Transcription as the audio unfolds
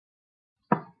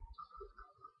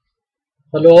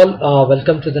Hello all,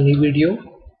 welcome to the new video.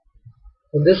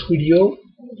 In this video,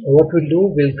 what we'll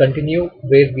do, we'll continue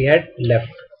where we had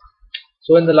left.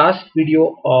 So in the last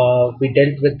video, we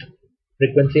dealt with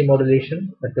frequency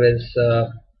modulation. That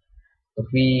was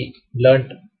we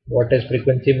learnt what is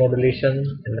frequency modulation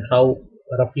and how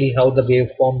roughly how the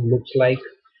waveform looks like.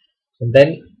 And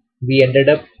then we ended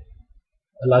up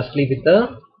lastly with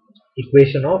the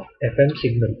equation of FM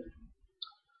signal.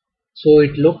 So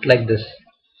it looked like this.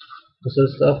 This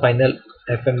is the final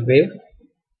FM wave.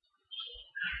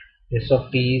 S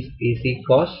of t is AC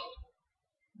cos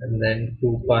and then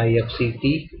 2 pi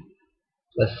fct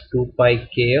plus 2 pi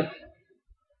kf,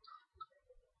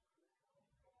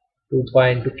 2 pi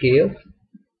into kf,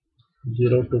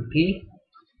 0 to t,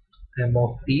 m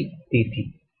of t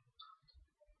dt.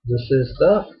 This is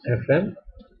the FM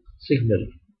signal.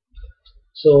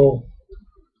 So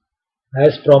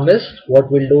as promised,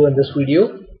 what we'll do in this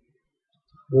video,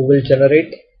 we will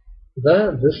generate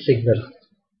this signal.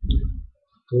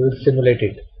 We will simulate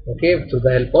it, okay, through the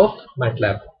help of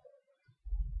Matlab.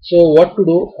 So what to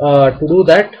do? To do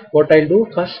that, what I'll do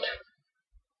first,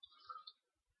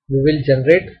 we will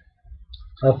generate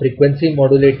a frequency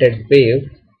modulated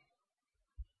wave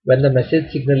when the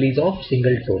message signal is of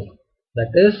single tone.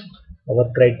 That is, our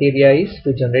criteria is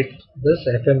to generate this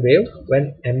FM wave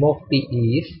when m of t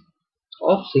is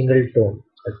of single tone.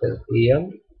 That is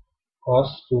am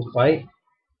cos 2 pi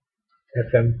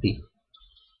fmt.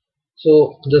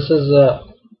 So this is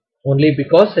only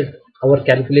because our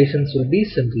calculations will be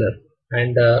simpler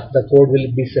and the code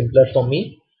will be simpler for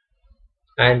me,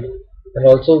 and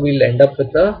also we'll end up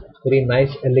with a very nice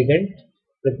elegant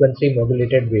frequency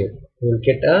modulated wave. We will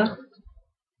get a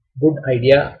good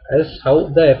idea as how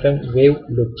the FM wave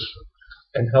looks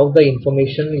and how the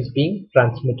information is being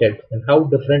transmitted and how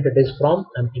different it is from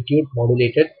amplitude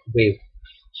modulated wave.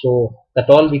 So that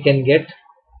all we can get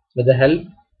with the help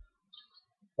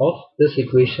of this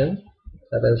equation,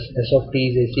 that is S of t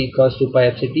is AC cos 2 pi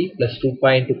fct plus 2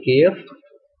 pi into kf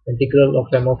integral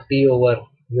of m of t over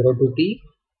 0 to t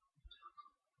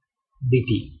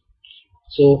dt.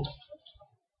 So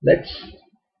let's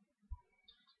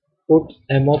put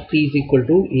m of t is equal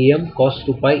to am cos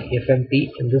 2 pi fmt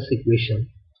in this equation,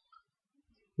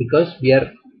 because we are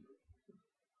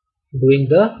doing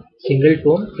the single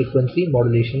tone frequency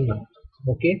modulation now.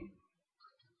 Okay.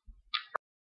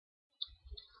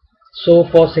 So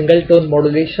for single tone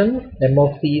modulation, m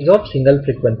of t is of single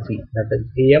frequency, that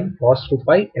is am cos 2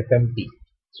 pi fmt.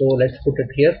 So let's put it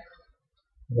here.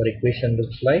 Our equation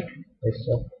looks like S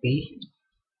of t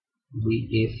be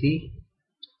AC,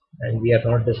 and we are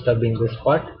not disturbing this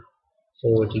part,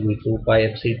 so it will be 2 pi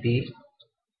fct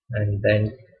and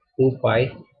then 2 pi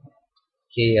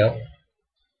kf.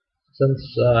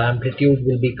 Since amplitude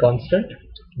will be constant,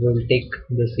 we will take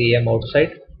this am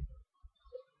outside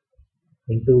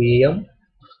into am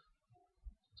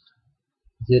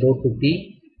 0 to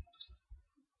t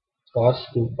cos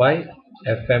 2 pi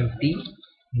fmt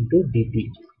into dt.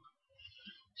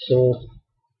 So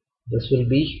this will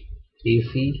be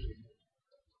AC,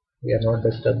 we are not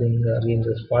disturbing again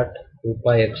this part, 2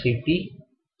 pi fct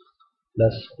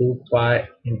plus 2 pi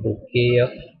into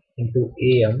kf into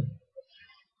am.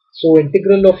 So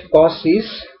integral of cos is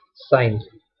sine,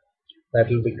 that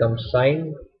will become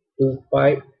sine 2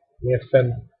 pi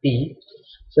fmt.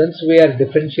 Since we are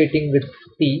differentiating with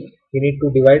t, we need to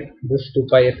divide this 2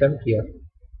 pi fm here,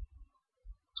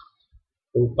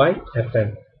 2 pi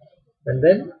fm, and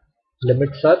then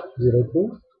limits are 0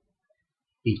 to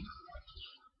t.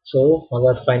 So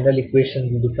our final equation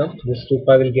will become, this 2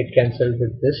 pi will get cancelled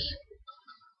with this.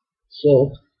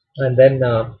 So and then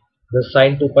the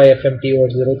sine 2 pi fmt over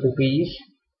 0 to t is,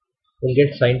 will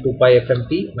get sine 2 pi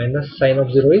fmt minus sine of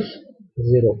 0 is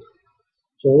 0.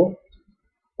 So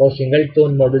for single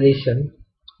tone modulation,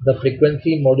 the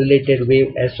frequency modulated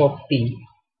wave S of t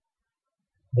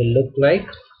will look like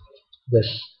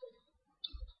this: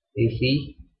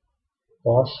 AC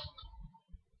cos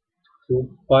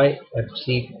 2 pi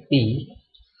fct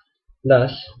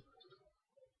plus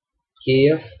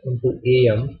kf into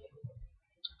am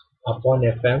upon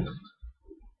fm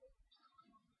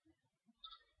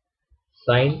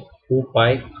sine 2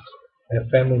 pi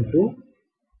fm into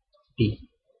t.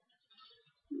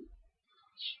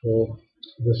 So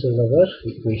this is our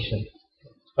equation,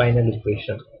 final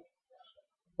equation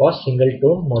for single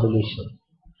tone modulation.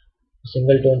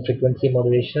 Single tone frequency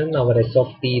modulation, our S of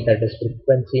t, that is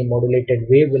frequency modulated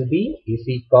wave, will be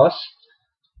AC cos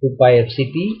 2 pi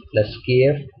fct plus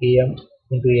kf am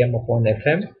into am upon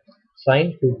fm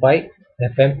sine 2 pi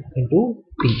fm into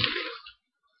t.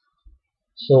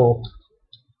 So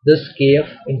this kf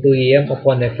into am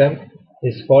upon fm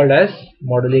is called as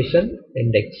modulation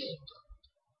index.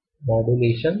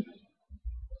 Modulation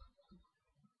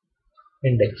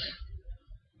index.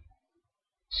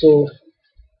 So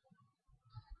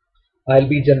I'll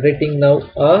be generating now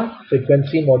a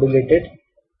frequency modulated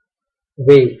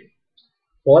wave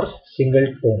for single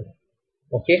tone.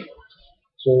 Okay,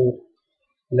 so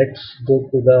let's go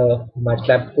to the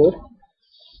Matlab code.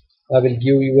 I will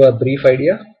give you a brief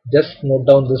idea. Just note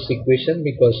down this equation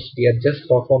because we are just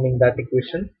performing that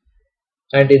equation.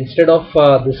 And instead of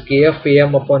this kf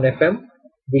am upon fm,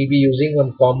 we'll be using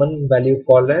one common value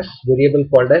called as variable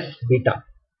called as beta.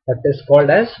 That is called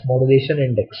as modulation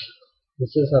index.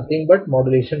 This is nothing but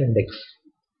modulation index.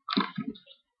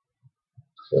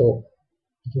 So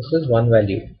this is one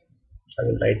value. I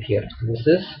will write here. This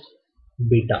is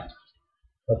beta.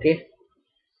 Okay.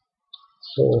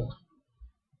 So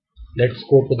let's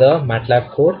go to the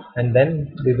Matlab code and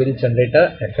then we will generate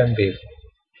a FM wave.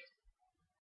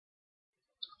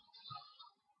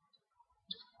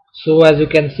 So as you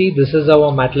can see, this is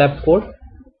our Matlab code.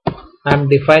 I am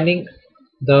defining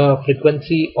the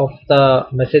frequency of the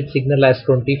message signal as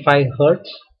 25 Hz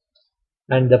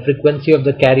and the frequency of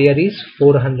the carrier is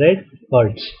 400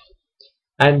 Hz.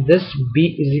 And this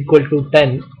B is equal to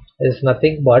 10 is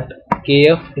nothing but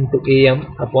kf into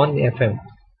AM upon FM.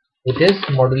 It is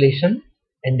modulation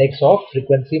index of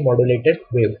frequency modulated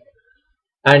wave.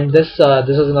 And this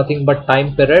is nothing but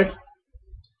time period.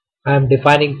 I am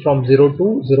defining from 0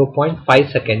 to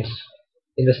 0.5 seconds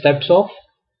in the steps of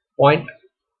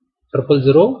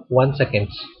 0.0001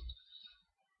 seconds.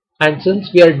 And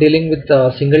since we are dealing with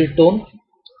single tone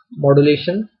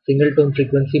modulation, single tone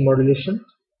frequency modulation,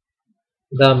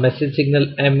 the message signal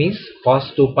M is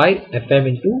cos 2 pi FM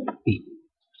into T.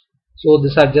 So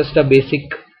these are just a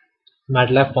basic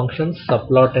Matlab functions,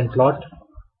 subplot and plot.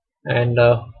 And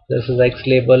this is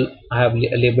xlabel. I have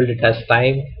labeled it as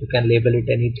time. You can label it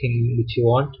anything which you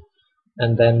want.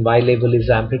 And then ylabel is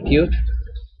amplitude.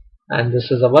 And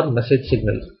this is our message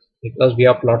signal because we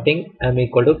are plotting M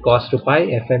equal to cos 2 pi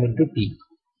FM into T.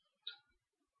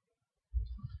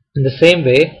 In the same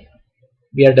way,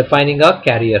 we are defining a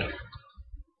carrier.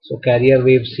 So carrier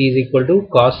wave C is equal to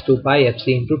cos 2 pi Fc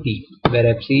into T,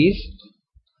 where Fc is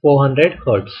 400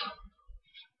 Hz.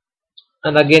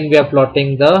 And again we are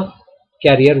plotting the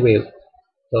carrier wave.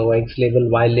 So X label,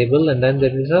 Y label, and then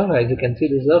there is a, as you can see,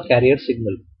 this is a carrier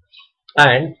signal.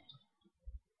 And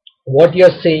what you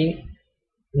are saying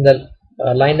in the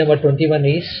line number 21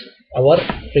 is our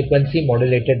frequency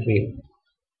modulated wave.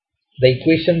 The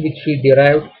equation which we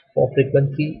derived for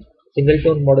frequency single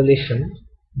tone modulation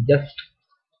just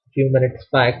a few minutes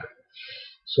back,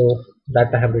 so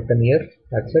that I have written here.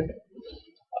 That's it.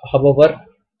 However,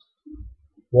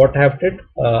 what I have did,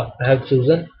 I have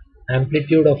chosen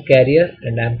amplitude of carrier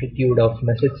and amplitude of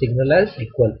message signal as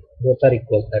equal. Both are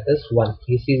equal. That is 1.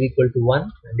 AC is equal to 1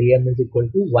 and AM is equal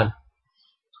to 1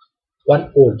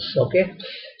 volts. Okay.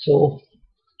 So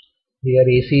here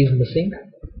AC is missing.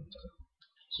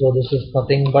 So this is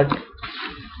nothing but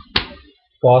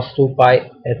cos 2 pi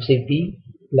FCT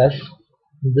plus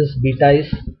this beta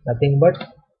is nothing but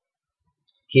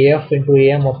KF into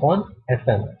AM upon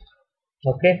FM.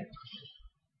 Okay.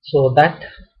 So that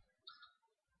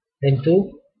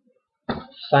into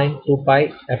sin 2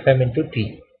 pi FM into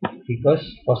T, because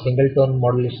for single tone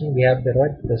modulation we have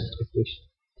derived this equation.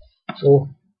 So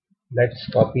let's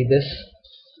copy this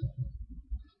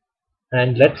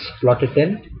and let's plot it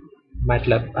in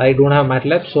Matlab. I don't have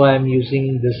Matlab, so I am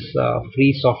using this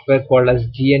free software called as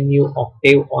GNU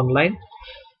Octave Online.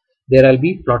 There I'll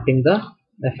be plotting the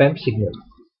FM signal.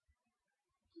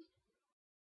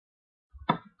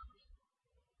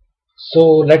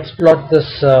 So let's plot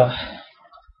this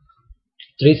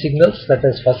three signals. That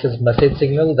is, first is message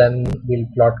signal, then we'll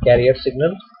plot carrier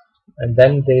signal, and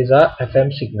then there is a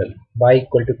FM signal. Y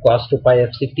equal to cos 2 pi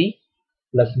FCT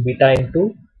plus beta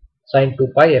into sin 2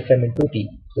 pi FM into T.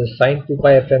 The sin 2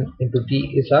 pi FM into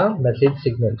T is a message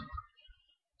signal.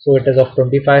 So it is of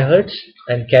 25 Hz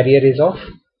and carrier is of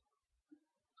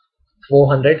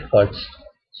 400 Hz.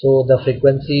 So the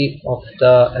frequency of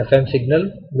the FM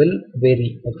signal will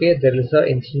vary. Okay, there is a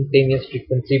instantaneous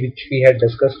frequency which we had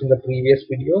discussed in the previous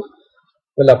video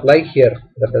will apply here.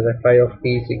 That is Fi of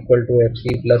t is equal to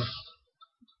Fc plus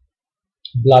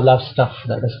blah blah stuff,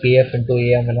 that is Kf into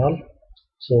Am and all.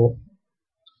 So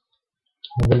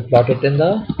we will plot it in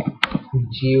the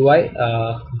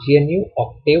GNU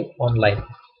Octave Online.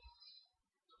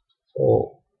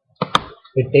 So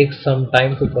it takes some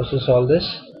time to process all this.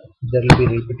 There will be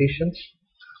repetitions.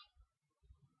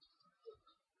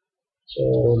 So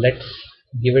let's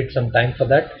give it some time for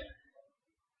that.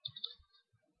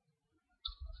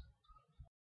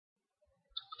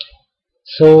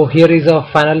 So here is a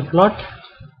final plot.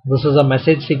 This is a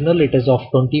message signal. It is of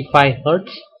 25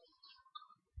 Hertz.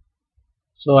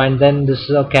 So and then this is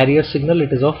a carrier signal.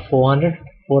 It is of 400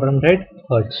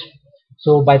 Hertz.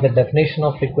 So by the definition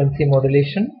of frequency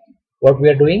modulation, what we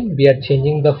are doing, we are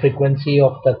changing the frequency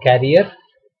of the carrier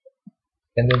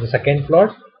and then the second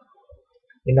plot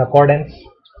in accordance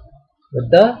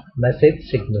with the message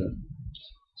signal.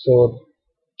 So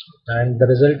and the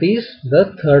result is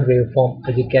the third waveform.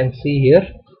 As you can see here,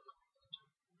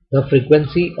 the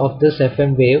frequency of this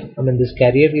FM wave, this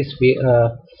carrier is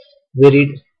varied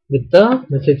with the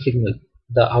message signal.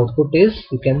 The output is,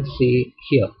 you can see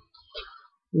here.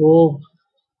 So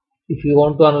if you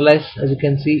want to analyze, as you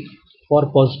can see,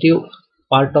 for positive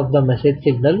part of the message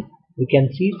signal, we can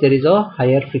see there is a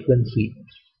higher frequency,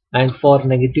 and for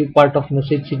negative part of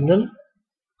message signal,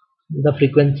 the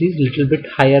frequency is little bit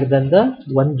higher than the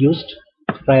one used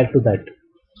prior to that.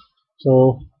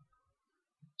 So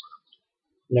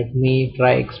let me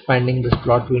try expanding this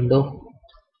plot window.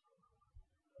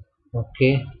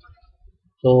 Okay,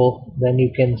 so then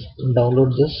you can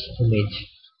download this image,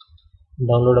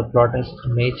 download a plot as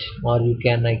image, or you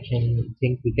can, I can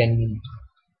think we can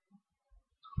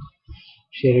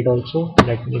share it also.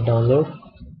 Let me download.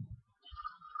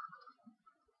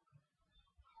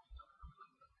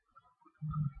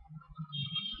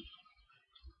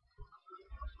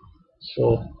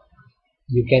 So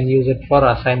you can use it for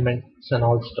assignments and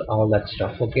all that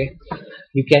stuff. Okay,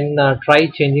 you can try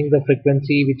changing the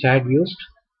frequency which I had used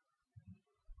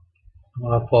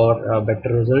for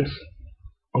better results.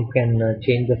 You can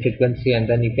change the frequency, and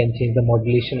then you can change the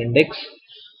modulation index.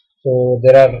 So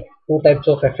there are two types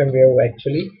of FM wave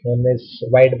actually. One is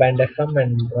wideband FM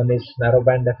and one is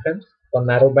narrowband FM. For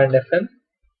narrowband FM,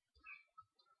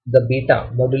 the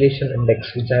beta modulation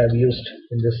index which I have used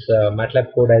in this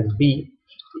Matlab code as B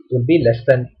will be less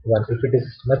than 1. If it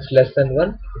is much less than 1,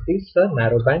 it is a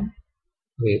narrowband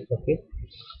wave. Okay.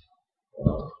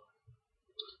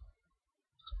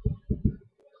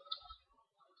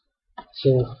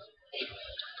 So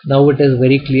now it is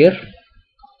very clear.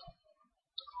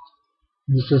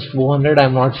 This is 400.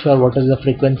 I'm not sure what is the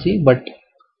frequency, but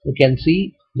you can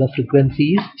see the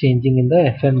frequency is changing in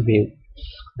the FM wave.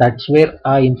 That's where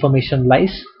our information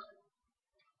lies.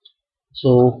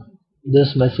 So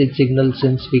this message signal,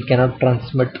 since we cannot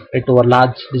transmit it over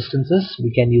large distances,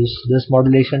 we can use this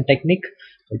modulation technique.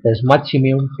 It is much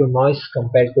immune to noise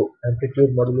compared to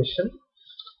amplitude modulation.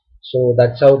 So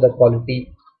that's how the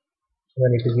quality,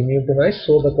 when it is immune to noise,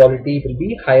 so the quality will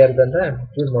be higher than the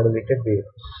amplitude modulated wave.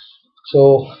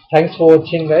 So thanks for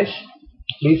watching, guys.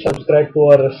 Please subscribe to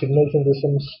our Signals and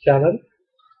Systems channel,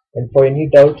 and for any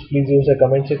doubts please use the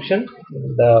comment section.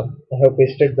 And, I have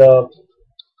pasted the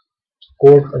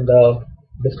code in the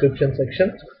description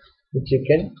section which you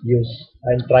can use,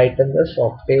 and try it in this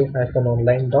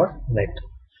octave-online.net.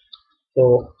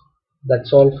 So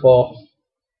that's all for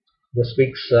this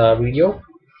week's video.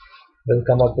 We'll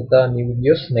come up with the new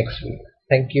videos next week.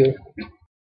 Thank you.